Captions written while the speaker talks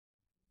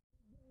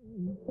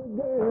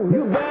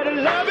You better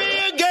love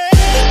me again.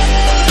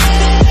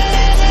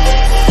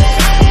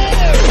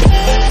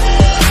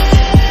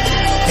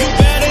 You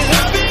better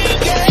love me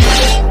again.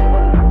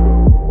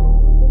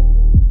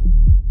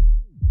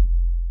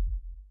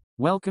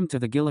 Welcome to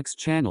the Gilix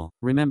channel.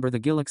 Remember the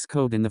Gilix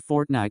code in the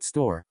Fortnite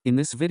store. In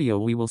this video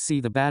we will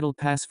see the battle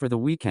pass for the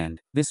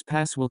weekend. This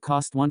pass will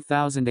cost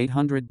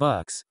 1,800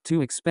 bucks.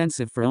 Too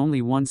expensive for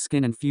only one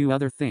skin and few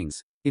other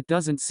things. It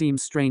doesn't seem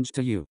strange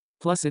to you.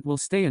 Plus it will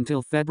stay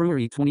until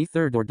February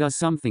 23rd, or does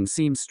something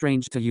seem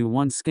strange to you?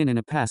 One skin in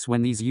a pass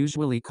when these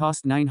usually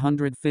cost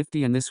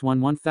 950 and this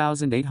one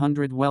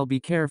 1,800? Well, be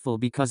careful,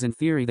 because in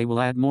theory they will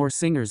add more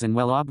singers, and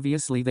well,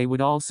 obviously they would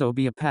also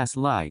be a pass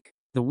like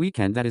the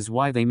weekend. That is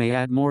why they may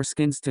add more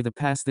skins to the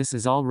pass. This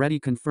is already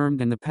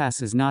confirmed, and the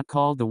pass is not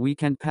called the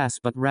weekend pass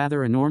but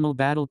rather a normal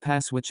battle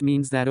pass, which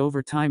means that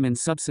over time in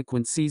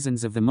subsequent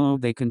seasons of the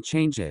mode they can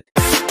change it.